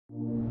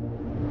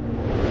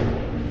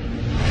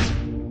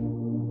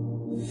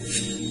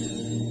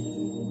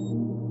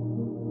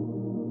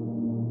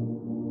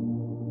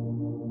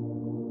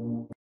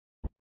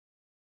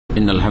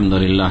إن الحمد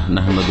لله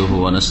نحمده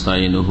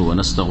ونستعينه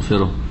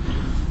ونستغفره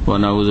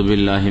ونعوذ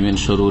بالله من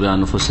شرور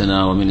أنفسنا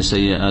ومن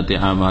سيئات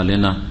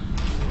أعمالنا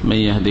من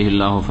يهده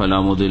الله فلا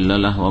مضل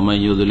له ومن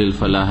يضلل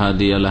فلا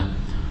هادي له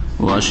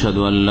وأشهد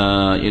أن لا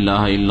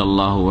إله إلا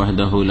الله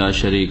وحده لا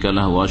شريك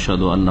له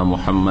وأشهد أن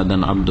محمدا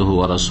عبده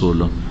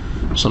ورسوله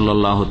صلى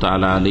الله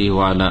تعالى عليه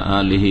وعلى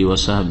آله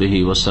وصحبه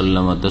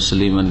وسلم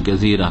تسليما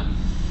كثيرا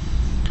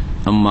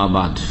أما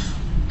بعد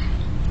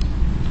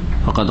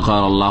فقد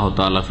قال الله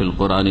تعالى في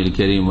القرآن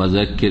الكريم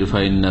وذكر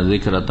فإن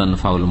الذكر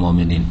تنفع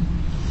المؤمنين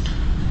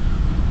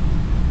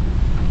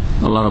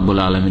আল্লাহ রাব্বুল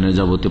আলামিনের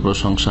যাবতীয়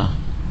প্রশংসা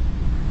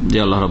যে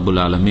আল্লাহ রাব্বুল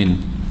আলামিন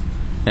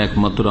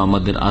একমাত্র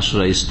আমাদের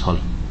আশ্রয়স্থল,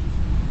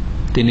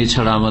 তিনি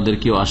ছাড়া আমাদের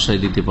কেউ আশ্রয়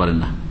দিতে পারে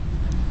না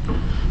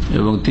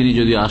এবং তিনি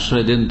যদি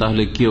আশ্রয় দেন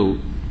তাহলে কেউ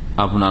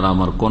আপনার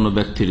আমার কোনো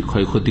ব্যক্তির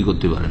ক্ষয়ক্ষতি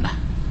করতে পারে না।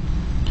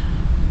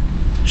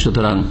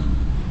 সুতরাং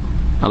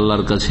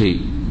আল্লাহর কাছেই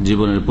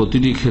জীবনের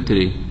প্রতিটি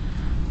ক্ষেত্রে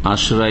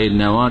আশ্রয়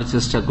নেওয়ার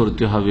চেষ্টা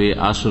করতে হবে,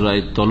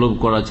 আশ্রয় তলব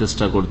করার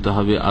চেষ্টা করতে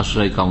হবে,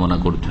 আশ্রয় কামনা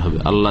করতে হবে।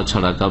 আল্লাহ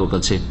ছাড়া কারো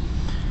কাছে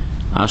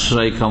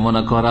আশ্রয়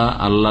কামনা করা,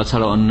 আল্লাহ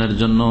ছাড়া অন্যের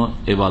জন্য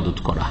ইবাদত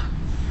করা,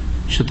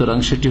 সুতরাং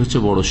সেটি হচ্ছে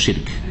বড়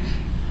শিরক।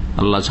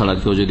 আল্লাহ ছাড়া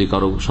কেউ যদি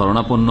কারো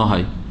শরণাপন্ন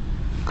হয়,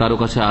 কারো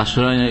কাছে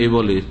আশ্রয় নেই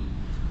বলে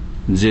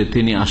যে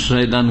তিনি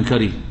আশ্রয়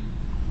দানকারী,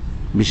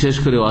 বিশেষ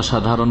করে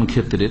অসাধারণ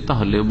ক্ষেত্রে,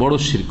 তাহলে বড়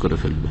শিরক করে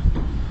ফেলবে।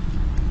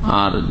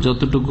 আর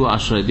যতটুকু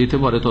আশ্রয় দিতে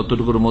পারে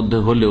ততটুকুর মধ্যে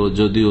হলেও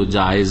যদিও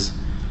জায়েজ,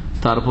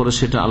 তারপরে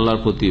সেটা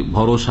আল্লাহর প্রতি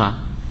ভরসা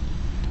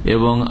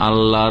এবং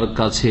আল্লাহর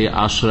কাছে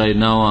আশ্রয়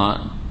নেওয়া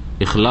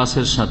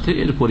ইখলাসের সাথে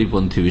এর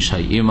পরিপন্থী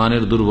বিষয়,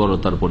 ইমানের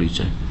দুর্বলতার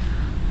পরিচয়।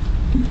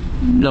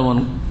 যেমন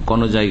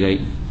কোন জায়গায়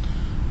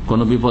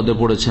কোনো বিপদে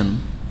পড়েছেন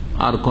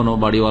আর কোনো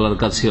বাড়িওয়ালার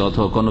কাছে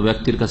অথবা কোনো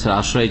ব্যক্তির কাছে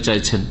আশ্রয়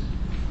চাইছেন,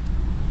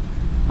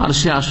 আর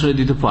সে আশ্রয়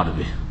দিতে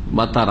পারবে,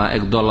 বা তারা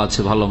এক দল আছে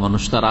ভালো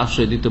মানুষ, তারা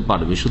আশ্রয় দিতে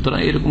পারবে। সুতরাং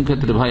এরকম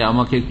ক্ষেত্রে ভাই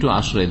আমাকে একটু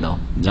আশ্রয় দাও,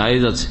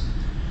 জায়েজ আছে,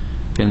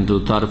 কিন্তু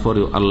তারপরে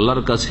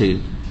আল্লাহর কাছে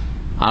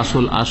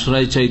আসল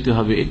আশ্রয় চাইতে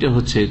হবে। এটা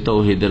হচ্ছে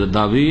তাওহীদের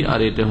দাবি, আর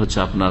এটা হচ্ছে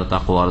আপনার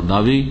তাকওয়ার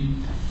দাবি।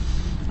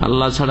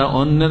 আল্লাহ ছাড়া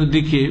অন্যের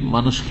দিকে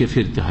মানুষকে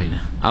ফিরতে হয় না,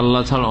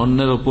 আল্লাহ ছাড়া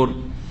অন্যের ওপর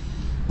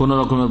কোন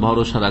রকমের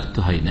ভরসা রাখতে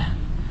হয় না।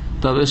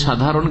 তবে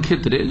সাধারণ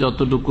ক্ষেত্রে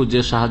যতটুকু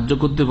যে সাহায্য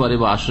করতে পারে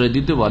বা আশ্রয়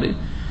দিতে পারে,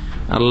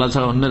 আল্লাহ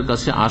ছাড়া অন্যের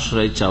কাছে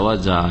আশ্রয় চাওয়া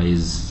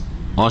জায়েজ।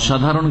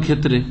 অসাধারণ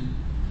ক্ষেত্রে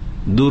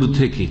দূর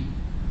থেকে,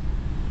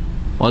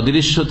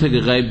 অদৃশ্য থেকে,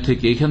 গায়েব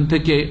থেকে, এখান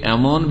থেকে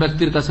এমন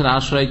ব্যক্তির কাছে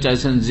আশ্রয়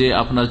চাইছেন যে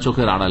আপনার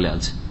চোখের আড়ালে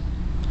আছে,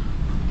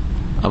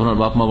 আপনার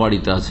বাপ মা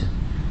বাড়িতে আছে,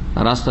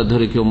 রাস্তা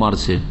ধরে কেউ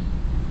মারছে,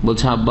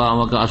 বলছে আব্বা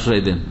আমাকে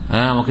আশ্রয় দেন,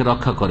 হ্যাঁ আমাকে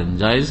রক্ষা করেন,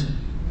 জায়েজ?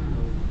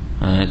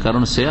 হ্যাঁ,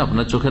 কারণ সে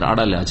আপনার চোখের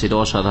আড়ালে আছে, এটা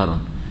অসাধারণ।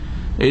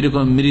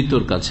 এইরকম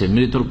মৃতর কাছে,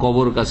 মৃতর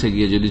কবর কাছে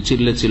গিয়ে যদি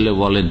চিল্লে চিল্লে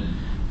বলেন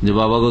যে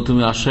বাবা গো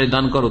তুমি আশ্রয়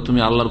দান করো, তুমি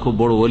আল্লাহর খুব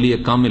বড় ওলিয়ে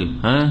কামিল,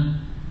 হ্যাঁ,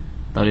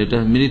 তাহলে এটা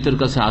মৃতের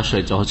কাছে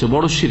আশ্রয় চাওয়া হচ্ছে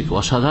বড় শিরক,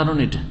 অসাধারণ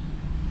এটা।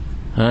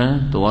 হ্যাঁ,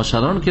 তো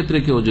অসাধারণ ক্ষেত্রে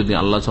কেউ যদি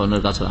আল্লাহ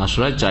ছাড়ার কাছে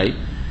আশ্রয় চায়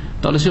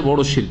তাহলে সে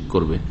বড় শিরক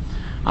করবে।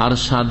 আর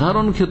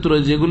সাধারণ ক্ষেত্রে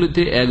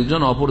যেগুলিতে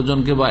একজন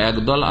অপরজনকে বা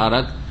একদল আর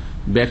এক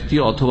ব্যক্তি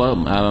অথবা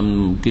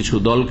কিছু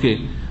দলকে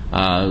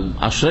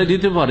আশ্রয়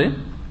দিতে পারে,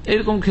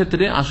 এরকম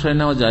ক্ষেত্রে আশ্রয়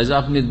নেওয়া যায়। যে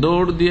আপনি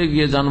দৌড় দিয়ে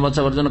গিয়ে যান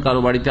বাঁচাবার জন্য কারো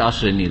বাড়িতে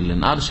আশ্রয় নিলেন,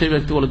 আর সেই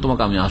ব্যক্তি বলে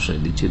তোমাকে আমি আশ্রয়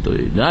দিচ্ছি, তো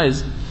জায়েজ,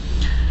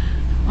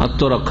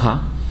 আত্মরক্ষা।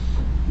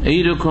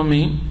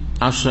 এইরকমই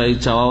আশ্রয়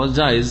চাওয়া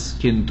জায়েজ,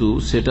 কিন্তু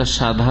সেটা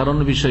সাধারণ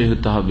বিষয়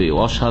হতে হবে,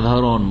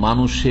 অসাধারণ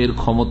মানুষের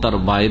ক্ষমতার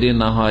বাইরে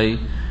না হয়,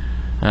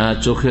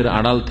 চোখের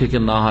আড়াল থেকে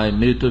না হয়,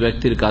 মৃত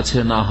ব্যক্তির কাছে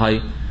না হয়,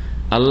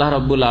 আল্লাহ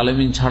রাব্বুল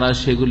আলামিন ছাড়া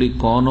সেগুলি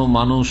কোনো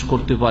মানুষ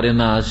করতে পারে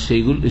না,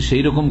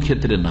 সেই রকম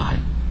ক্ষেত্রে না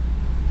হয়।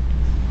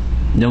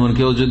 যেমন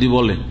কেউ যদি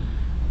বলে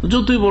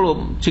যতই বড়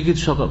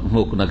চিকিৎসক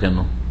হোক না কেন,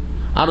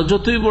 আর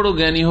যতই বড়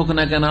জ্ঞানী হোক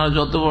না কেন, আর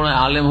যত বড়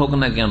আলেম হোক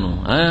না কেন,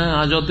 হ্যাঁ,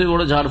 আর যতই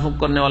বড় ঝাড়ফুঁক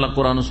করেনেওয়ালা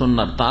কোরআন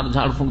সুন্নাহর, তার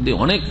ঝাড়ফুঁক দিয়ে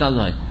অনেক কাজ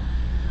হয়,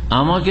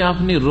 আমাকে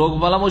আপনি রোগ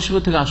বালা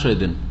মুসিবত থেকে আশ্রয়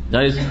দেন,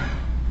 জায়েজ?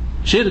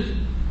 শিরক।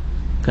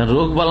 কারণ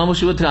রোগ বালা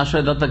মুসিবত থেকে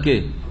আশ্রয় দাতা কে?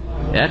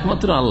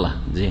 একমাত্র আল্লাহ।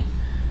 জি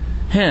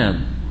হ্যাঁ,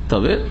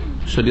 তবে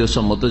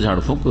শরীয়তসম্মত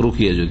ঝাড়ফুঁক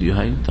রুকিয়ে যদি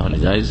হয় তাহলে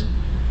জায়েজ।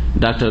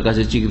 ডাক্তারের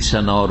কাছে চিকিৎসা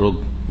নেওয়া রোগ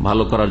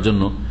ভালো করার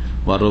জন্য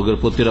বা রোগের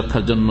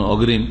প্রতিরক্ষার জন্য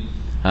অগ্রিম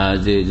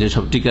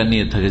যেসব টিকা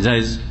নিয়ে থাকে,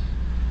 জায়েজ,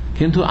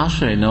 কিন্তু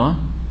আশ্রয় নেওয়া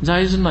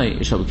জায়েজ নয়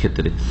এসব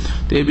ক্ষেত্রে।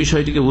 তো এই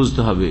বিষয়টিকে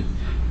বুঝতে হবে।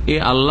 এই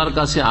আল্লাহর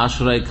কাছে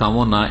আশ্রয়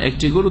কামনা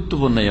একটি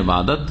গুরুত্বপূর্ণ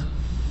ইবাদত।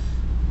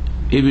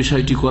 এই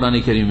বিষয়টি কোরআনে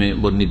কারিমে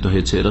বর্ণিত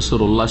হয়েছে,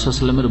 রাসূলুল্লাহ সাল্লাল্লাহু আলাইহি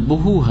ওয়াসাল্লামের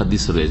বহু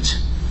হাদিস রয়েছে।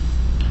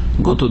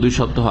 গত 2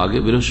 সপ্তাহ আগে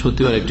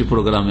বৃহস্পতিবার একটি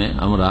প্রোগ্রামে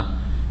আমরা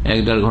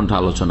 1-1.5 ঘন্টা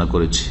আলোচনা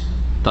করেছি।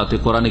 তাতে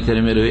কোরআনে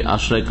কারিমের ওই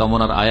আশ্রয়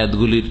কামনার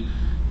আয়াতগুলির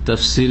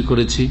তাফসীর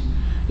করেছি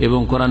এবং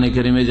কোরআনে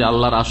কারিমে যে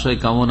আল্লাহর আশ্রয়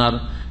কামনার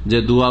যে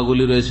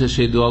দোয়াগুলি রয়েছে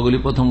সেই দোয়াগুলি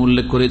প্রথম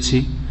উল্লেখ করেছি।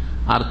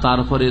 আর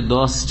তারপরে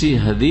 10টি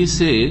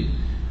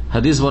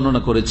হাদিস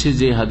বর্ণনা করেছি,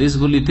 যে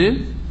হাদিসগুলিতে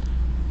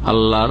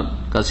আল্লাহর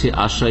কাছে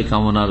আশ্রয়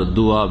কামনার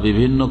দোয়া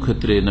বিভিন্ন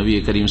ক্ষেত্রে নবী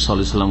করিম সাল্লাল্লাহু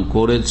আলাইহি ওয়াসাল্লাম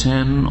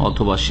করেছেন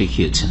অথবা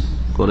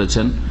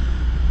শিখিয়েছেন।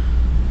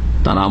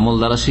 তার আমল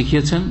দ্বারা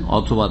শিখিয়েছেন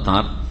অথবা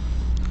তার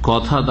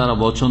কথা দ্বারা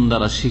বচন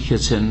দ্বারা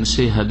শিখেছেন,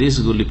 সেই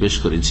হাদিসগুলি পেশ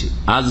করেছি।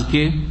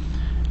 আজকে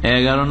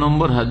 11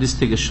 নম্বর হাদিস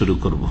থেকে শুরু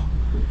করব।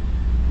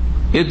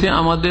 এতে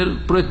আমাদের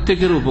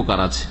প্রত্যেকের উপকার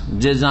আছে,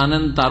 যে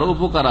জানেন তারও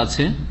উপকার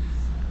আছে,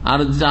 আর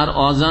যার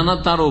অজানা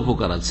তারও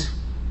উপকার আছে।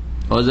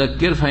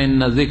 ওয়াযাক্কির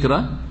ফাইন্না যিকরা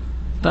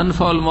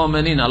তানফাউল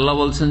মুমিনিন, আল্লাহ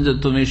বলছেন যে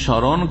তুমি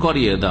স্মরণ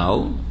করিয়ে দাও,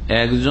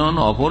 একজন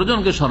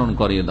অপরজনকে স্মরণ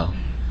করিয়ে দাও।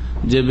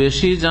 যে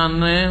বেশি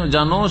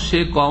জানো সে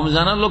কম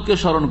জানা লোককে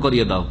স্মরণ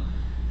করিয়ে দাও।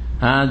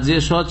 হ্যাঁ, যে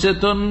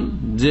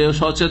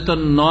সচেতন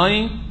নয়,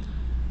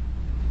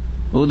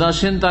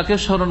 উদাসীন, তাকে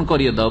স্মরণ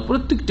করিয়ে দাও।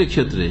 প্রত্যেকটি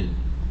ক্ষেত্রে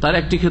তার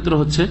একটি ক্ষেত্র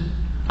হচ্ছে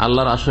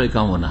আল্লাহর আশ্রয়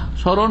কামনা,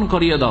 স্মরণ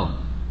করিয়ে দাও।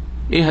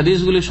 এই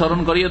হাদিসগুলি স্মরণ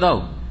করিয়ে দাও,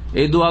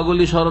 এই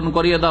দোয়াগুলি স্মরণ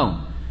করিয়ে দাও,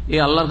 এই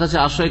আল্লাহর কাছে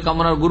আশ্রয়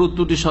কামনার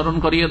গুরুত্বটি স্মরণ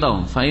করিয়ে দাও।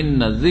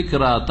 ফাইন্না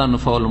যিকরা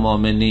তানফাউল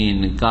মুমিনিন,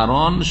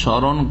 কারণ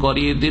স্মরণ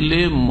করিয়ে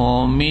দিলে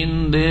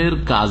মুমিনদের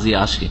কাজে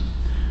আসে,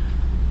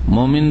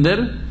 মুমিনদের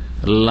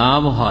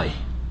লাভ হয়।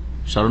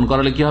 স্মরণ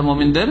করালে কি হয়?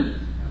 মুমিনদের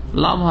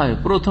লাভ হয়।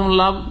 প্রথম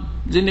লাভ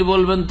যিনি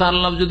বলবেন তার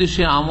লাভ, যদি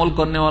সে আমল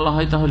করেনেওয়ালা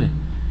হয়, তাহলে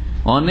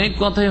অনেক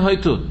কথাই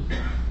হয়তো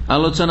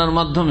আলোচনার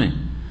মাধ্যমে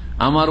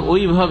আমার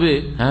ওইভাবে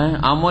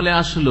আমলে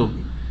আসলো,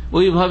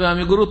 ওইভাবে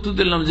আমি গুরুত্ব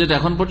দিলাম যেটা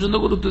এখন পর্যন্ত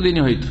গুরুত্ব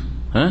দিইনি হয়তো,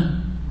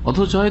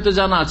 অথচ হয়তো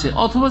জানা আছে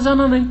অথবা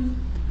জানা নেই।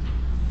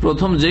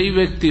 প্রথম যেই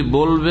ব্যক্তি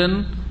বলবেন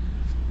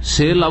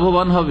সে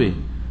লাভবান হবে,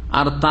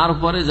 আর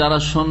তারপরে যারা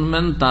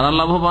শুনবেন তারা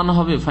লাভবান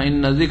হবে।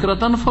 ফাইন্না যিকরা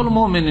তানফাউল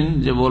মুমিনিন,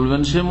 যে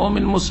বলবেন সে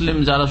মুমিন মুসলিম,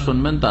 যারা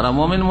শুনবেন তারা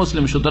মুমিন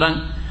মুসলিম। সুতরাং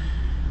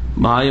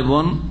ভাই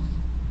বোন,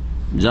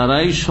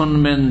 যারাই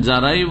শুনবেন,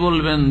 যারাই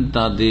বলবেন,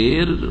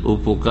 তাদের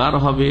উপকার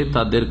হবে,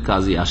 তাদের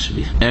কাজে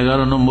আসবে।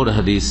 11 নম্বর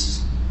হাদিস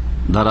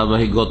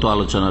ধারাবাহিক গত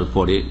আলোচনার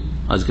পরে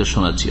আজকে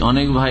শোনাচ্ছি।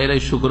 অনেক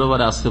ভাইয়েরাই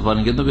শুক্রবারে আসতে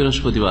পারেন, কিন্তু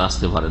বৃহস্পতিবার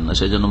আসতে পারেন না।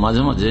 সেই জন্য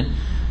মাঝে মাঝে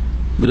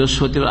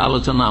বৃহস্পতিবার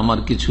আলোচনা আমার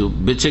কিছু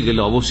বেঁচে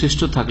গেলে,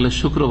 অবশিষ্ট থাকলে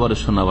শুক্রবারে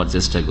শোনাবার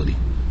চেষ্টা করি।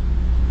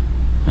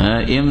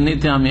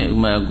 এমনিতে আমি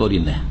করি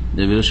না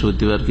যে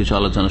বৃহস্পতিবার কিছু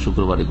আলোচনা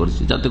শুক্রবারে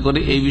করছি, যাতে করে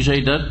এই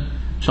বিষয়টার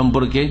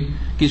সম্পর্কে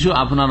কিছু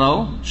আপনারাও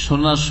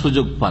শোনার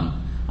সুযোগ পান।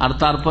 আর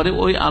তারপরে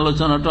ওই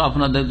আলোচনাটা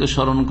আপনাদেরকে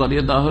স্মরণ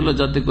করিয়ে দেওয়া হলো,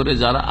 যাতে করে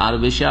যারা আর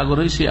বেশি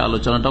আগ্রহী সেই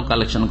আলোচনাটাও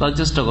কালেকশন করার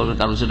চেষ্টা করবেন,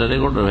 কারণ সেটা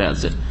রেকর্ড হয়ে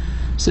আছে,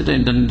 সেটা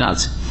ইন্টারনেটে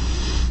আছে,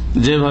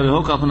 যেভাবে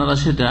হোক আপনারা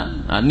সেটা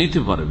নিতে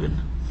পারবেন।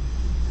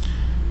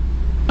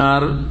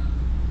 আর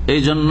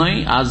এই জন্যই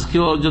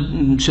আজকেও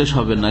শেষ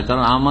হবে না,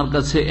 কারণ আমার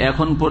কাছে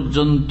এখন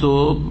পর্যন্ত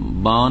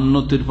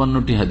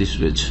 52-53টি হাদিস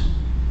রয়েছে,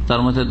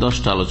 তার মধ্যে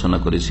 10টা আলোচনা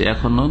করেছি,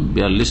 এখনো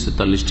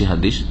 42-43টি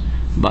হাদিস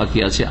বাকি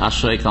আছে।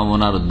 আশ্রয়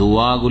কামনার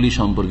দোয়াগুলি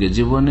সম্পর্কে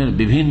জীবনের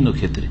বিভিন্ন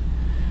ক্ষেত্রে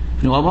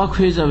অবাক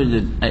হয়ে যাবে যে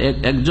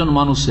একজন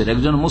মানুষের,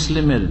 একজন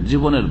মুসলিমের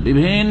জীবনের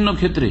বিভিন্ন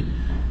ক্ষেত্রে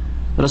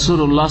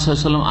রাসূলুল্লাহ সাল্লাল্লাহু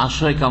আলাইহি ওয়াসাল্লাম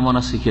আশ্রয়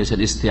কামনা শিখিয়েছেন,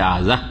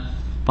 ইস্তিআযা,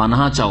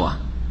 পানাহা চাওয়া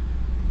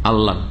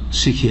আল্লাহ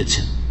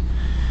শিখিয়েছেন।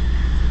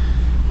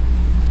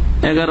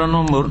 11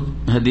 নম্বর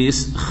হাদিস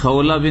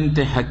খাওলা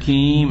বিনতে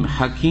হাকিম,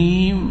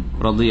 হাকিম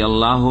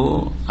রাদিয়াল্লাহু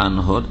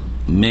আনহার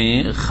মেয়ে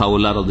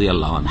খাওলা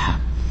রাদিয়াল্লাহু আনহা,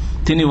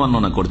 তিনি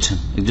বর্ণনা করছেন।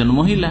 একজন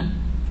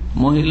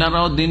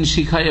মহিলারাও দিন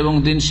শিখায় এবং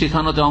দিন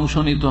শিখানোতে অংশ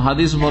নিত,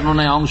 হাদিস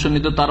বর্ণনায় অংশ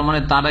নিত, তার মানে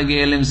তার আগে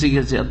ইলম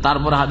শিখেছে,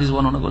 তারপর হাদিস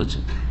বর্ণনা করেছে।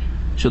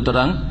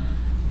 সুতরাং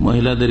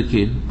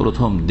মহিলাদেরকে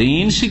প্রথম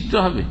দিন শিখতে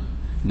হবে,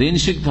 দিন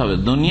শিখতে হবে।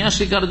 দুনিয়া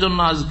শিখার জন্য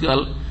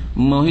আজকাল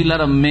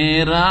মহিলারা,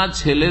 মেয়েরা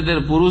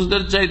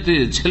পুরুষদের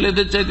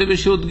চাইতে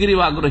বেশি উদ্গ্রীব,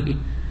 আগ্রহী।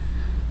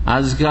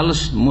 আজকাল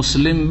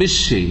মুসলিম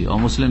বিশ্বে,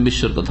 অমুসলিম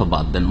বিশ্বের কথা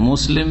বাদ দেন,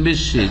 মুসলিম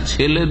বিশ্বে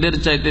ছেলেদের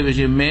চাইতে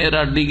বেশি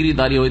মেয়েরা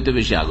ডিগ্রিধারী হইতে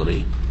বেশি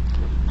আগ্রহী।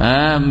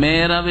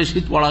 মেয়েরা বেশি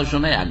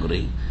পড়াশোনায়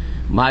আগ্রহী।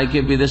 ভাইকে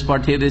বিদেশ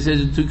পাঠিয়ে দিয়েছে,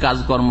 তুই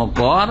কাজকর্ম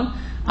কর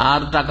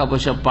আর টাকা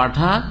পয়সা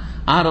পাঠা,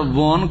 আর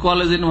বোন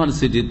কলেজ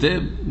ইউনিভার্সিটিতে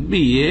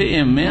বিএ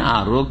এমএ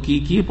আরো কি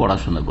কি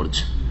পড়াশোনা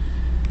করছে,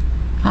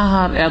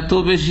 আর এত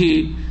বেশি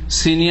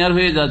সিনিয়র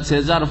হয়ে যাচ্ছে,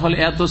 যার ফলে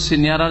এত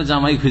সিনিয়র আর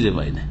জামাই খুঁজে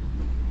পায় না,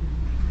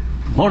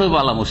 বড়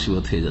বালা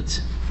মুসিবত হয়ে যাচ্ছে।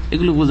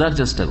 এগুলো বোঝার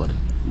চেষ্টা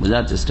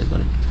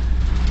করেন,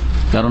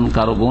 কারণ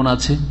কারো বোন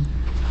আছে,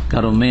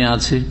 কারো মেয়ে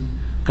আছে,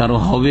 কারো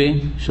হবে,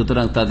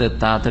 সুতরাং তাদের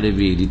তাড়াতাড়ি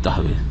বিয়ে দিতে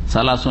হবে।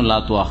 সালাসুন লা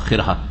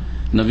তুআখিরহা,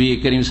 নবী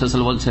করিম সাল্লাল্লাহু আলাইহি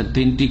ওয়াসাল্লাম বলছেন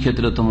 3টি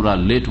ক্ষেত্রে তোমরা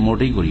লেট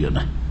মোটেই করিও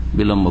না,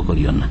 বিলম্ব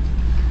করিও না।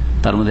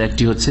 তার মধ্যে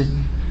একটি হচ্ছে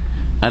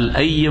আল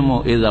আইয়ামু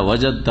ইযা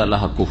ওয়াজাদতা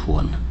লাহা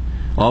কুফুয়ান,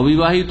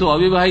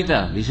 অবিবাহিতা,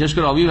 বিশেষ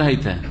করে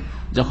অবিবাহিতা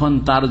যখন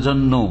তার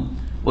জন্য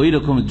ওই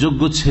রকম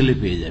যোগ্য ছেলে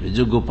পেয়ে যাবে,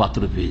 যোগ্য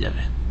পাত্র পেয়ে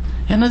যাবে।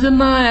 না যে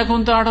না এখন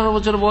তো 18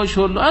 বছর বয়স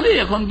হলো, আরে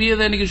এখন বিয়ে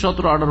দেয় নাকি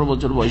 17-18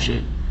 বছর বয়সে,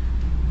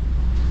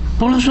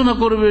 পড়াশোনা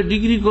করবে,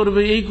 ডিগ্রি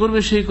করবে, এই করবে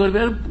সেই করবে,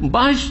 আর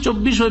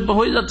 22-24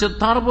 হয়ে যাচ্ছে,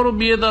 তারপরও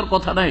বিয়ে দেওয়ার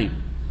কথা নাই।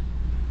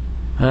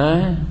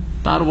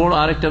 তার বড়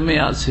আরেকটা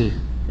মেয়ে আছে,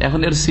 এখন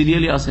এর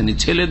সিরিয়ালই আসেনি।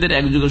 ছেলেদের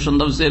এক যুগের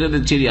সন্ধ্যা,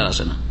 ছেলেদের সিরিয়াল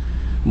আসে না।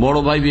 বড়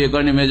ভাই বিয়ে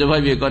করেনি, মেজো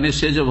ভাই বিয়ে করেনি,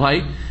 সেজো ভাই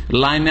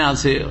লাইনে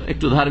আছে,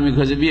 একটু ধার্মিক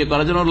হয়েছে, বিয়ে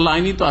করার জন্য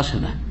লাইনই তো আসে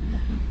না।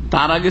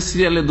 তার আগে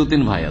সিরিয়ালে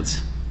 2-3 ভাই আছে।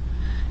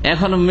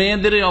 এখন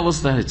মেয়েদের এই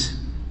অবস্থা হয়েছে,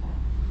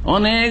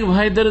 অনেক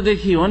ভাইদের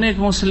দেখি, অনেক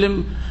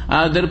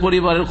মুসলিমদের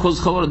পরিবারের খোঁজ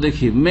খবর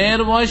দেখি,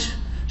 মেয়ের বয়স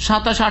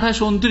 27, 28,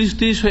 29,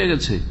 30 হয়ে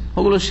গেছে,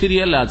 ওগুলো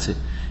সিরিয়ালে আছে।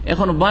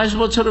 এখন 22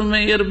 বছরের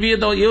মেয়ের বিয়ে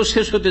দাও, এও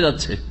শেষ হতে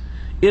যাচ্ছে,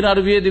 এর আর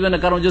বিয়ে দিবে না,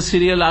 কারণ যে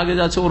সিরিয়াল আগে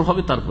যাচ্ছে ওর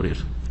হবে তারপরে।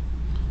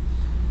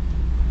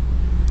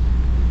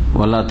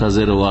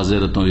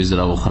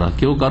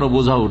 কেউ কারো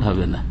বোঝা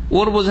উঠাবে না,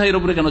 ওর বোঝা এর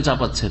উপরে কেন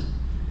চাপাচ্ছেন?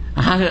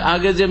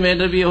 আগে যে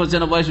মেয়েটার বিয়ে হচ্ছে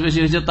না, বয়স বেশি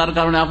হয়েছে, তার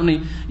কারণে আপনি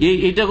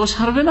এইটাকে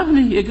সারবেন,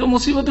 আপনি একেও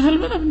মুসিবতে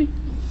ফেলবেন আপনি।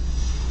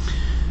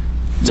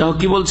 যাও,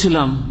 কি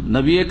বলছিলাম,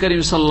 নবী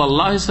করিম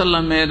সাল্লাল্লাহু আলাইহি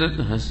সাল্লামের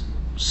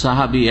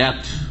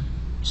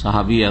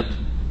সাহাবিয়াত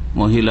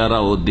মহিলারা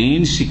ও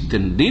দিন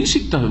শিখতেন। দিন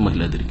শিখতে হবে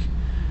মহিলাদেরকে,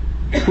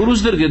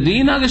 পুরুষদেরকে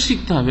দিন আগে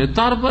শিখতে হবে,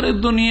 তারপরে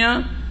দুনিয়া।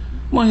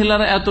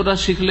 মহিলারা এতটা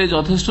শিখলে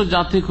যথেষ্ট,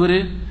 যাতে করে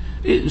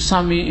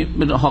স্বামী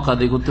হক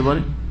আদায় করতে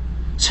পারে,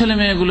 ছেলে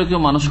মেয়েগুলোকে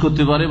মানুষ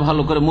করতে পারে,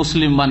 ভালো করে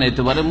মুসলিম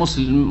বানাইতে পারে,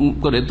 মুসলিম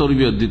করে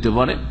তরবিয়ত দিতে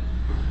পারে,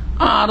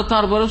 আর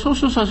তারপরে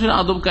শ্বশুর শাশুড়ির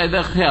আদব কায়দা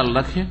খেয়াল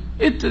রাখে,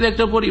 ইত্যাদি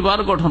একটা পরিবার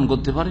গঠন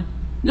করতে পারে,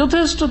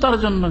 যথেষ্ট তার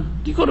জন্য।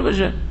 কি করবে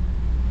সে?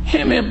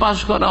 এমএ পাস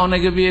করা,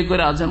 অনেকে বিয়ে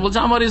করে আছেন, বলছে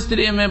আমার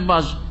স্ত্রী এমএ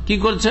পাস, কি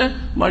করছে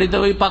বাড়িতে?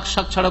 ওই পাক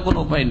শাক ছাড়া কোনো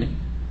উপায় নেই।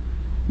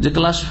 যে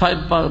ক্লাস 5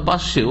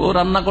 পাস, সে ও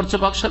রান্না করছে,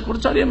 পাক শাক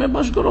করছে, আর এমএ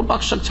পাস করো,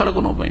 পাক শাক ছাড়া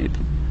কোনো উপায় নেই।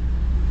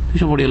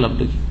 কিছু পড়িয়ে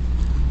লাভটা কি?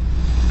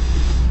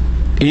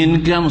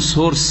 ইনকাম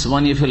সোর্স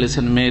বানিয়ে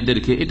ফেলেছেন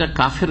মেয়েদেরকে। এটা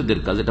কাফেরদের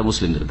কাজ, এটা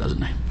মুসলিমদের কাজ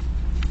নয়।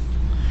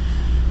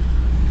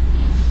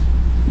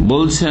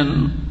 বলছেন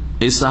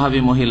এই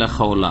সাহাবী মহিলা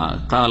খাওলা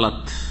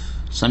কালাত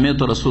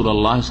সামিয়তু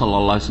রাসূলুল্লাহ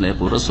সাল্লাল্লাহু আলাইহি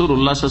ওয়াসাল্লাম,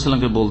 রাসূলুল্লাহ সাল্লাল্লাহু আলাইহি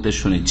ওয়াসাল্লামকে বলতে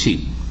শুনেছি,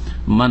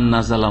 মান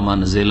নাযালা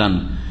মানজিলান,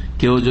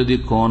 কেউ যদি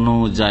কোন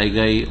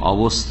জায়গায়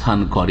অবস্থান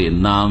করে,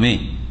 নামে,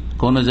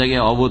 কোন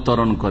জায়গায়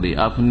অবতরণ করে।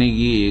 আপনি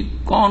গিয়ে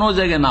কোন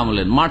জায়গায়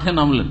নামলেন, মাঠে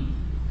নামলেন,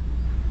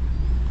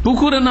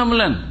 পুকুরে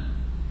নামলেন,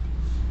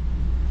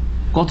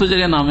 কত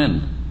জায়গায় নামেন,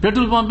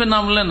 পেট্রোল পাম্পে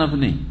নামলেন,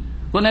 আপনি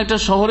কোন একটা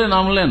শহরে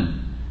নামলেন,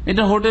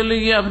 এটা হোটেলে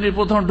গিয়ে আপনি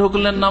প্রথম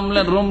ঢুকলেন,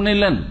 নামলেন, রুম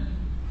নিলেন,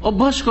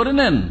 অভ্যাস করে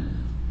নেন,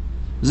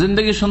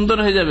 জিন্দগি সুন্দর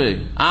হয়ে যাবে,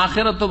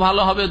 আখিরাত তো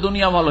ভালো হবে,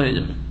 দুনিয়া ভালো হয়ে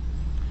যাবে।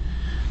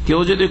 কেউ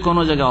যদি কোন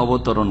জায়গায়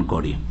অবতরণ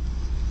করে,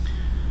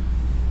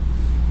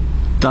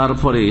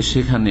 তারপরে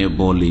সেখানে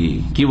বলি,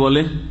 কি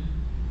বলে?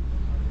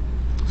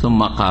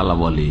 সুম্মা কালা,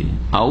 বলি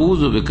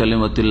আউযু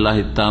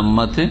বিকালিমাতিল্লাহি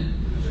তাম্মাতি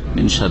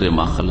মিন শাররি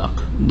মা খালাক।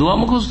 দোয়া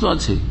মুখস্থ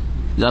আছে,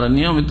 যারা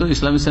নিয়মিত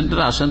ইসলামী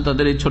সেন্টারে আসেন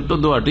তাদের এই ছোট্ট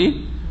দোয়াটি,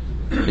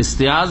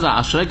 ইস্তেআযা,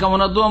 আশ্রয়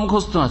কামনা দোয়া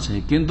মুখস্থ আছে,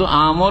 কিন্তু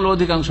আমল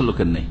অধিকাংশ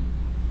লোকের নেই।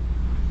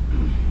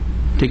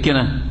 ঠিক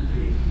কিনা?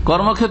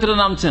 কর্মক্ষেত্রে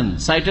নামছেন,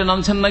 সাইটে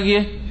নামছেন না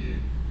গিয়ে,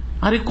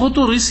 আরে কত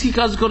রিস্কি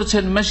কাজ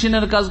করছেন,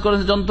 মেশিনের কাজ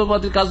করছেন,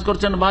 যন্ত্রপাতির কাজ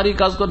করছেন, ভারী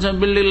কাজ করছেন,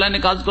 বিল্ডিং লাইনে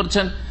কাজ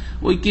করছেন,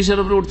 ওই কিসের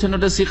উপরে উঠছেন,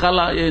 ওটা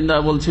শিকালা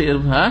বলছে,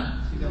 হ্যাঁ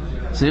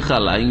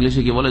শিকালা,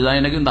 ইংলিশে কি বলে যায়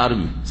না, কিন্তু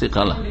আরবি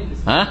শিকালা,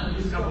 হ্যাঁ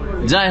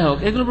যাই হোক,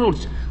 এগুলোর উপরে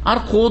উঠছে। আর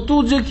কত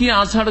যে কি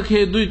আছাড়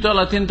খেয়ে 2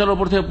 তলা 3 তলার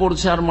উপর থেকে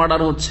পড়ছে, আর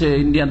মার্ডার হচ্ছে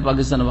ইন্ডিয়ান,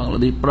 পাকিস্তান,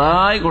 বাংলাদেশ,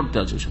 প্রায় ঘটতে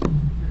আছে সব।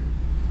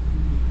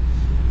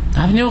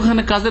 আপনি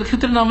ওখানে কাজের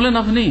ক্ষেত্রে নামলেন,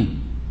 আপনি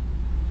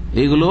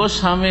এগুলো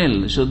সামিল।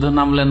 শুধু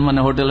নামলেন মানে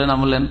হোটেলে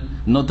নামলেন,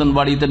 নতুন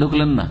বাড়িতে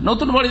ঢুকলেন না,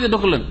 নতুন বাড়িতে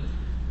ঢুকলেন,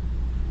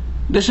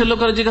 দেশের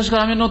লোকেরা জিজ্ঞাসা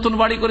করে আমি নতুন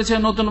বাড়ি করেছি,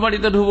 নতুন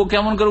বাড়িতে ঢুকবো,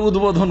 কেমন করে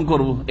উদ্বোধন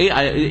করবো?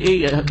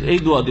 এই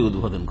দোয়া দিয়ে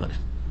উদ্বোধন করে,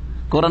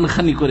 কোরআন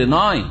খানি করে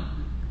নয়,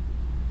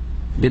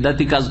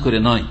 বেদাতি কাজ করে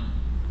নয়।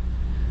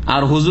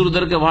 আর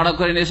হুজুরদেরকে ভাড়া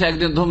করে এসে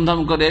একদিন ধুমধাম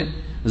করে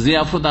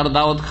জিয়াফত আর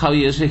দাওয়াত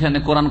খাওয়িয়ে সেখানে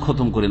কোরআন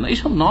খতম করে না,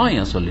 এইসব নয়।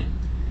 আসলে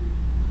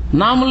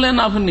নামলেন,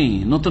 আপনি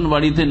নতুন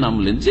বাড়িতে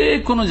নামলেন, যে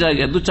কোনো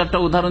জায়গায়, 2-4টা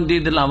উদাহরণ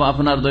দিয়ে দিলাম,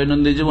 আপনার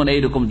দৈনন্দিন জীবন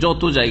এইরকম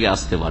যত জায়গায়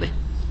আসতে পারে।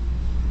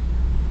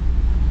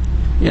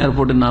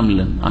 এয়ারপোর্টে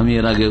নামলেন, আমি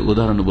এর আগে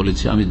উদাহরণ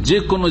বলেছি, আমি যে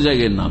কোনো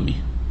জায়গায় নামি,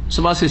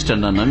 বাস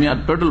স্ট্যান্ডে নামি, আর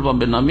পেট্রোল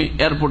পাম্পে নামি,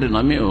 এয়ারপোর্টে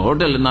নামি,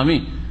 হোটেলে নামি,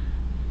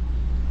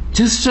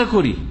 চেষ্টা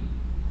করি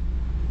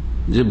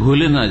যে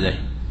ভুলে না যায়,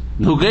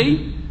 ঢুকেই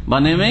বা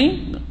নেমেই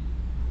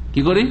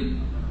কি করি?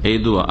 এই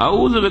দোয়া,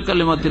 আউযু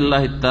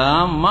বিকালিমাতিল্লাহি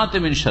তাম্মাতি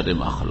মিন শাররি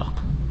মা খালাক।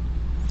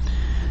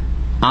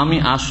 আমি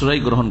আশ্রয়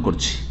গ্রহণ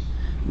করছি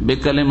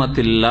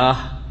বেকালিমাতিল্লাহ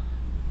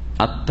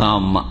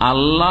আত্তাম্মা,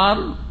 আল্লাহর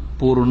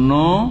পূর্ণ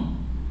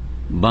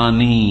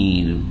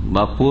বাণীর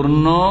বা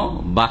পূর্ণ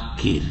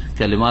বাক্যের,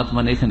 কালিমাত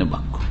মানে এখানে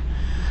বাক্য,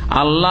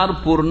 আল্লাহর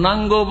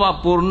পূর্ণাঙ্গ বা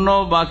পূর্ণ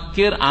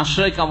বাক্যের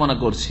আশ্রয় কামনা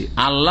করছি।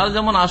 আল্লাহর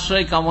যেমন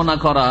আশ্রয় কামনা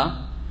করা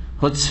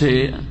হচ্ছে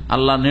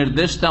আল্লাহর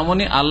নির্দেশ,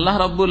 তেমনি আল্লাহ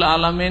রাব্বুল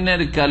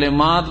আলামিনের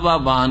কালিমাত বা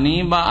বাণী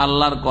বা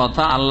আল্লাহর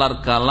কথা, আল্লাহর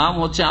কালাম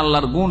হচ্ছে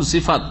আল্লাহর গুণ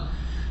সিফাত,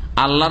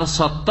 আল্লাহর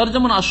সত্তার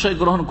যেমন আশ্রয়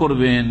গ্রহণ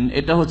করবেন,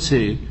 এটা হচ্ছে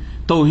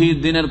তৌহিদ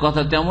দ্বীনের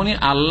কথা, তেমনি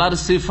আল্লাহর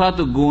সিফাত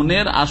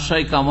গুণের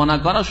আশ্রয় কামনা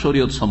করা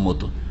শরীয়ত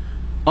সম্মত।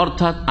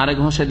 অর্থাৎ আরেক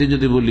ভাষায়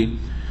যদি বলি,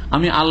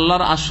 আমি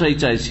আল্লাহর আশ্রয়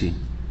চাইছি,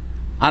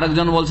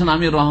 আরেকজন বলছেন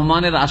আমি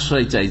রহমানের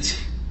আশ্রয় চাইছি,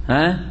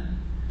 হ্যাঁ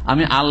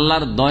আমি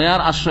আল্লাহর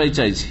দয়ার আশ্রয়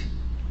চাইছি,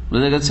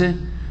 বুঝা গেছে?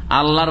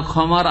 আল্লাহর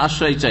ক্ষমার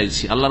আশ্রয়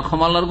চাইছি, আল্লাহর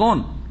ক্ষমা আল্লাহর গুণ,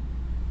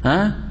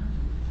 হ্যাঁ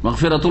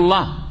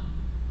মাগফিরাতুল্লাহ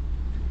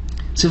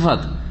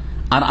সিফাত,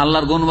 আর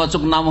আল্লাহর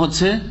গুণবাচক নাম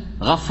হচ্ছে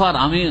গফফার,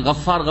 আমি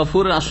গফফার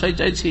গফুরের আশ্রয়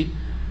চাইছি।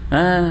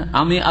 হ্যাঁ,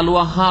 আমি আল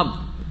ওয়াহাব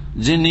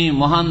যিনি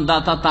মহান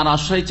দাতা তার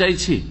আশ্রয়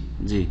চাইছি,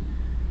 জি,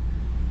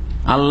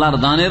 আল্লাহর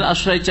দানের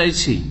আশ্রয়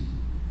চাইছি।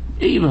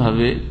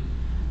 এইভাবে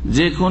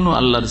যে কোনো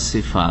আল্লাহর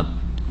সিফাত,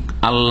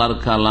 আল্লাহর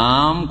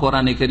কালাম,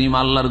 কোরআনে কারীম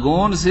আল্লাহর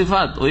গুণ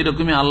সিফাত, ওই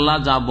রকমই আল্লাহ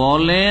যা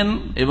বলেন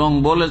এবং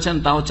বলেছেন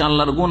তা হচ্ছে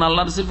আল্লাহর গুণ,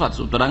 আল্লাহর সিফাত।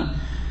 সুতরাং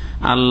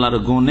আল্লাহর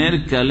গুণের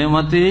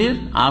কালেমাতের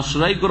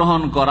আশ্রয়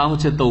গ্রহণ করা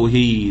হচ্ছে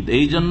তাওহীদ।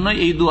 এই জন্য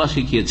এই দোয়া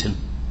শিখিয়েছেন।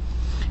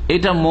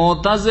 এটা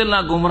মুতাজিলা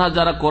গুমরাহ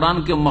যারা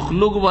কোরআনকে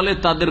মখলুক বলে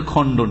তাদের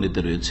খণ্ডনীতে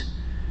রয়েছে।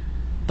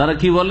 তারা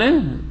কি বলে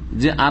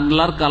যে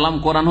আল্লাহর কালাম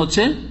কোরআন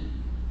হচ্ছে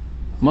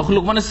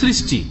মখলুক, মানে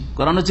সৃষ্টি।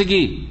 কোরআন হচ্ছে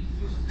কি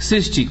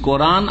সৃষ্টি,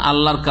 কোরআন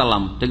আল্লাহর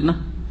কালাম, ঠিক না?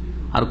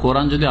 আর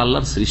কোরআন যদি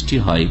আল্লাহর সৃষ্টি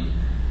হয়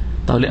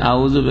তাহলে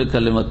আউযু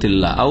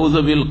বিকালিমাতিল্লাহ, আউযু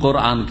বিল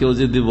কোরআন কেউ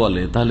যদি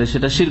বলে তাহলে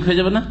সেটা শিরক হয়ে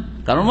যাবে না?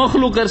 কারণ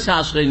মখলুকের সে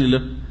আশ্রয় নিল।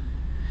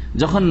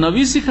 যখন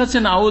নবী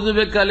শিখাচ্ছেন আউযু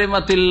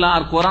বিকালিমাতিল্লাহ,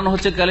 আর কোরআন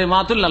হচ্ছে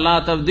কালিমাতুল্লাহ, লা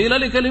তাবদীলা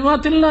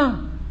লিকালিমাতিল্লাহ,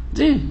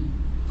 জি,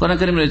 কোরআন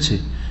কারীম রয়েছে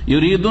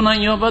ইউরিদুনা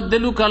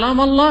ইউবাদদিলু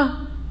কালামাল্লাহ,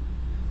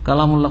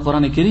 কালামুল্লাহ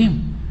কোরআনে কারীম।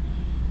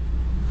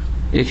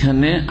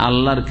 এখানে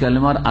আল্লাহর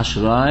কালেমার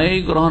আশ্রয়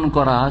গ্রহণ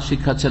করা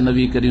শিখাচ্ছেন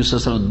নবী করিম সাল্লাল্লাহু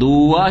আলাইহি ওয়াসাল্লাম,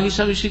 দুআ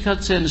হিসাবে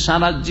শিখাচ্ছেন,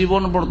 সারা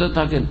জীবন পড়তে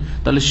থাকেন।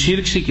 তাহলে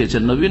শিরক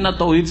শিখিয়েছেন নবী না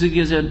তাওহীদ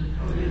শিখিয়েছেন?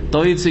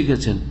 তাওহীদ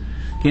শিখেছেন।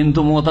 কিন্তু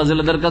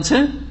মুতাজিলাদের কাছে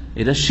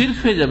এটা শিরক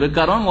হয়ে যাবে,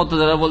 কারণ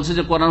মুতাজিলা বলছে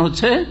যে কোরআন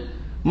হচ্ছে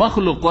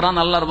মখলুক, কোরআন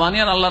আল্লাহর বাণী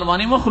আর আল্লাহর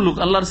বাণী মখলুক,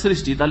 আল্লাহর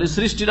সৃষ্টি। তাহলে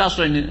সৃষ্টির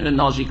আশ্রয়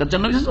নেওয়া শিখাচ্ছেন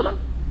নবী সাল্লাল্লাহু আলাইহি ওয়াসাল্লাম।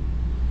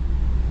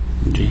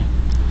 জি,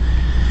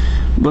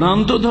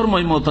 ভ্রান্ত ধর্ম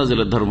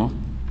মুতাজিলার ধর্ম।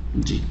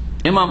 জি,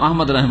 ইমাম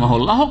আহমদ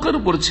রাহিমাহুল্লাহ হকের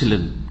উপর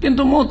ছিলেন,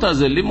 কিন্তু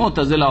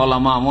মুতাজিলা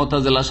উলামা,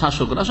 মুতাজিলা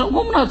শাসকরা সব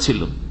গুমরাহ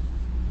ছিল।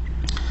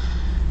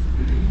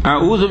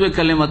 আউযু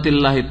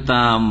বিকালিমাতিল্লাহি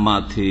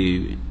তাম্মাতি,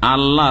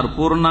 আল্লাহর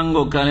পূর্ণাঙ্গ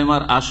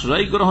কালিমার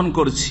আশ্রয় গ্রহণ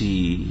করছি।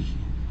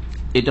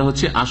 এটা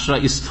হচ্ছে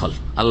আশ্রয় স্থল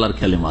আল্লাহর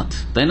কালিমাত,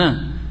 তাই না?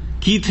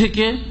 কি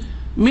থেকে?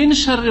 মিন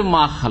শাররি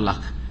মা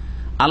খালাক,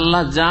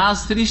 আল্লাহ যা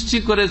সৃষ্টি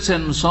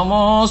করেছেন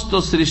সমস্ত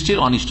সৃষ্টির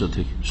অনিষ্ট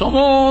থেকে,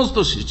 সমস্ত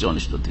সৃষ্টির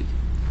অনিষ্ট থেকে।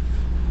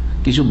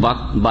 কিছু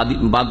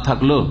বাদ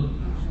থাকলো,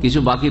 কিছু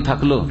বাকি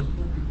থাকলো,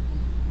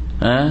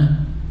 হ্যাঁ,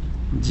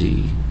 জি,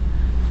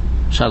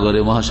 সাগরে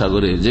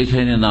মহাসাগরে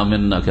যেখানে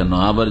নামেন না কেন,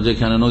 আবার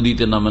যেখানে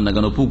নদীতে নামেন না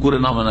কেন, পুকুরে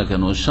নামেন না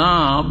কেন,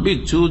 সাপ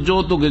বিচ্ছু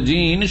যৌতুক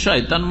জিন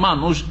শয়তান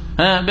মানুষ,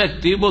 হ্যাঁ,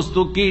 ব্যক্তি বস্তু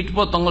কীট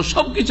পতঙ্গ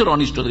সবকিছুর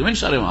অনিষ্ট থেকে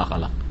সারে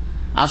মাখালা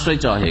আশ্রয়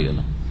চাওয়া হয়ে গেল।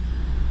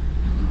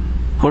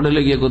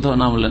 হোটেলে গিয়ে কোথাও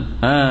নামলেন,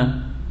 হ্যাঁ,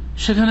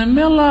 সেখানে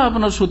মেলা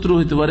আপনার শত্রু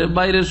হইতে পারে,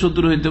 বাইরের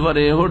শত্রু হইতে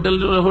পারে,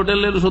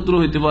 হোটেলের শত্রু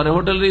হইতে পারে,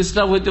 হোটেলের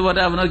স্টাফ হইতে পারে,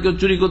 আপনার কেউ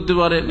চুরি করতে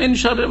পারে, মিন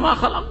শাররি মা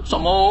খালাক,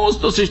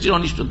 সমস্ত সৃষ্টির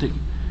অনিষ্ট থেকে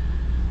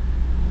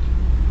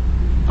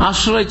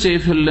আশ্রয় চেয়ে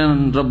ফেললেন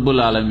রব্বুল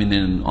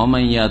আলামিনের।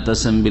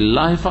 ওমাইয়াতাসিম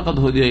বিল্লাহি ফাকাদ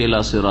হুদিয়া ইলা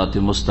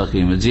সিরাতিম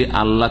মুস্তাকিম, যে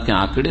আল্লাহকে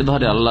আঁকড়ে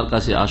ধরে আল্লাহর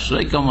কাছে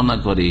আশ্রয় কামনা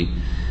করে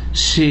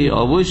সে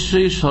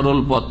অবশ্যই সরল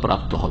পথ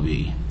প্রাপ্ত হবে।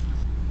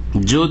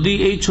 যদি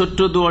এই ছোট্ট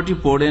দোয়াটি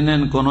পড়ে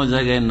নেন কোন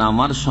জায়গায়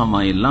নামার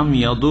সময়, লাম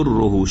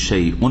ইয়াদুররুহু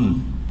শাইউন,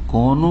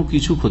 কোনো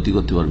কিছু ক্ষতি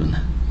করতে পারবে না,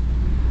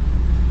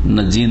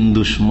 না জিন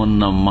দুশ্মন,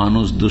 না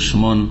মানুষ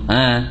দুশ্মন,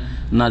 হ্যাঁ,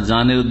 না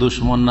জানের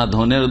দুশ্মন, না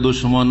ধনের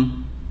দুশ্মন,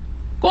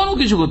 কোনো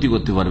কিছু ক্ষতি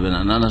করতে পারবে না,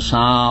 না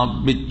সাপ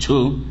বিচ্ছু,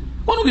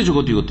 কোনো কিছু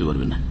ক্ষতি করতে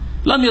পারবে না।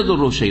 লাম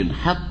ইয়াদুররুহু শাইউন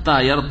হাত্তা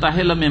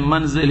ইয়ারতাহিলা মিন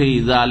মানজিলিহি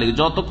যালিক,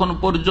 যতক্ষণ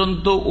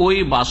পর্যন্ত ওই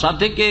বাসা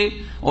থেকে,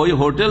 ওই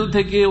হোটেল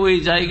থেকে, ওই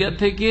জায়গা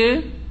থেকে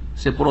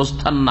সে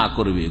প্রস্থান না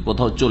করবে,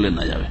 কোথাও চলে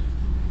না যাবে।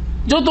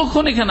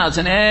 যতক্ষণ এখানে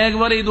আছেন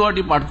একবার এই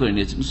দোয়াটি পাঠ করে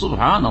নিয়েছেন,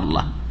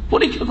 সুবহানাল্লাহ।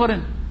 পরীক্ষা করেন,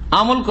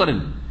 আমল করেন।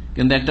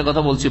 কিন্তু একটা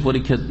কথা বলছি,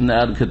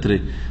 পরীক্ষার ক্ষেত্রে,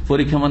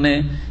 পরীক্ষা মানে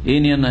এই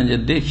নিয়ে না যে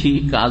দেখি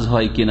কাজ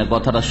হয় কিনা,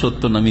 কথাটা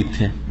সত্য না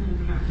মিথ্যে।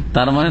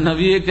 তার মানে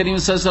নবী করিম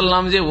সাল্লাল্লাহু আলাইহি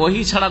ওয়াসাল্লাম যে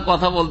ওহী ছাড়া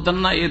কথা বলতেন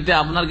না, এতে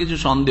আপনার কিছু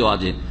সন্দেহ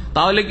আছে,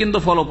 তাহলে কিন্তু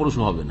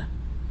ফলপ্রসূ হবে না।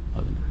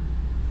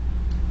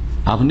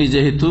 আপনি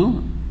যেহেতু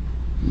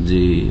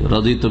জি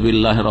রাদিতু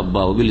বিল্লাহি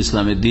রাব্বা ওয়া বিল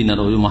ইসলামি দীনান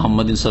ওয়া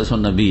মুহাম্মাদিন সাল্লাল্লাহু আলাইহি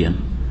ওয়াসাল্লাম নবিয়ান,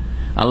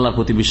 আল্লাহর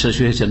প্রতি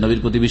বিশ্বাসী হয়েছেন,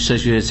 নবীর প্রতি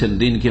বিশ্বাসী হয়েছেন,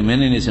 দ্বীনকে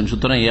মেনে নিয়েছেন,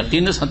 সুতরাং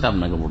ইয়াকিনের সাথে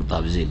আপনাকে পড়তে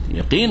হবে। যে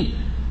ইয়াকিন,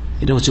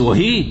 এটা হচ্ছে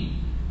ওহী,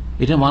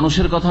 এটা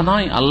মানুষের কথা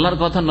নয়, আল্লাহর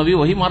কথা, নবী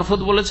ওহী মারফত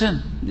বলেছেন।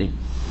 জি,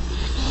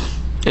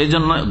 এই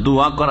জন্য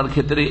দোয়া করার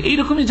ক্ষেত্রে,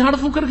 এইরকমই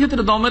ঝাড়ফুঁকের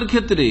ক্ষেত্রে, দমের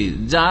ক্ষেত্রে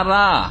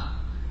যারা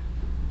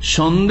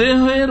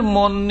সন্দেহের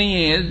মন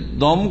নিয়ে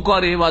দম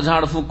করে বা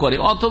ঝাড়ফুঁক করে,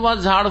 অথবা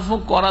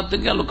ঝাড়ফুঁক করাতে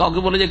গেল কাউকে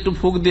বলে যে একটু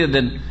ফুঁক দিয়ে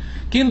দেন,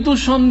 কিন্তু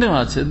সন্দেহ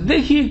আছে,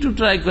 দেখি একটু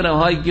ট্রাই করা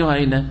হয় কি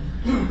হয় না,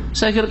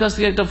 শেখের কাছ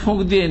থেকে একটা ফুঁক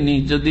দিয়ে নি,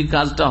 যদি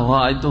কাজটা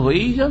হয় তো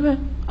হয়েই যাবে,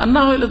 আর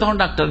না হইলে তখন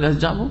ডাক্তার কাছে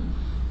যাব।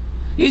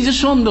 এই যে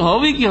সন্দেহ,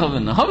 হবে কি হবে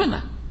না, হবে না,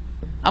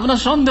 আপনার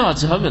সন্দেহ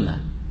আছে, হবে না,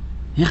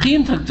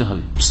 ইয়াকিন থাকতে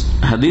হবে।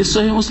 হাদিস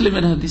সহিহ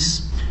মুসলিমের হাদিস।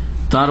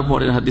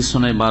 তারপরের হাদিস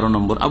শোনায় 12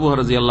 নম্বর, আবু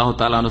হুরায়রা রাদিয়াল্লাহু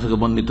তাআলা আনহু থেকে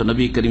বর্ণিত,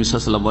 নবী করিম সাল্লাল্লাহু আলাইহি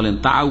ওয়াসাল্লাম বলেন,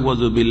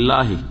 তাআওয়াযু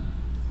বিল্লাহি,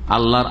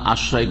 আল্লাহর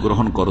আশ্রয়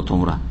গ্রহণ করো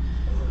তোমরা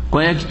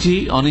কয়েকটি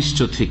অনিষ্ট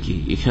থেকে।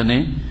 এখানে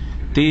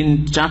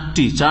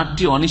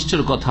চারটি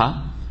অনিষ্টের কথা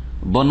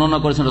বর্ণনা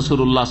করেছেন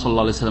রাসূলুল্লাহ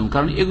সাল্লাল্লাহু আলাইহি ওয়াসাল্লাম,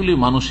 কারণ এগুলি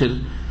মানুষের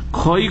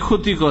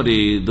ক্ষয়ক্ষতি করে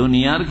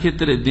দুনিয়ার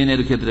ক্ষেত্রে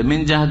দিনের ক্ষেত্রে,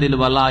 মিন জাহাদিল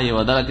বালাই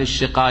ওয়া দারাকিশ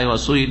শিকায় ওয়া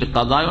সুইল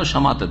কাদায় ওয়া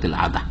শামাতাতিল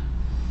আদা।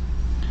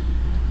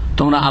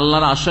 তোমরা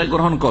আল্লাহর আশ্রয়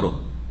গ্রহণ করো,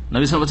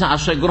 নবী সাল্লাল্লাহু আলাইহি ওয়াসাল্লাম বলেছেন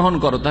আশ্রয় গ্রহণ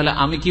করো। তাহলে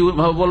আমি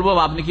কিভাবে বলবো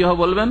বা আপনি কিভাবে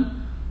বলবেন?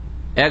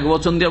 এক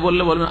বচন দিয়ে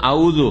বললে বলবেন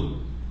আউযু,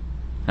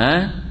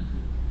 হ্যাঁ,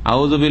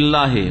 আউযু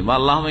বিল্লাহি বা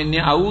আল্লাহুম্মা ইন্নী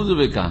আউযু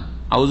বিকা,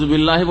 আউযু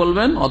বিল্লাহি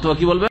বলবেন, অথবা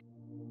কি বলবেন?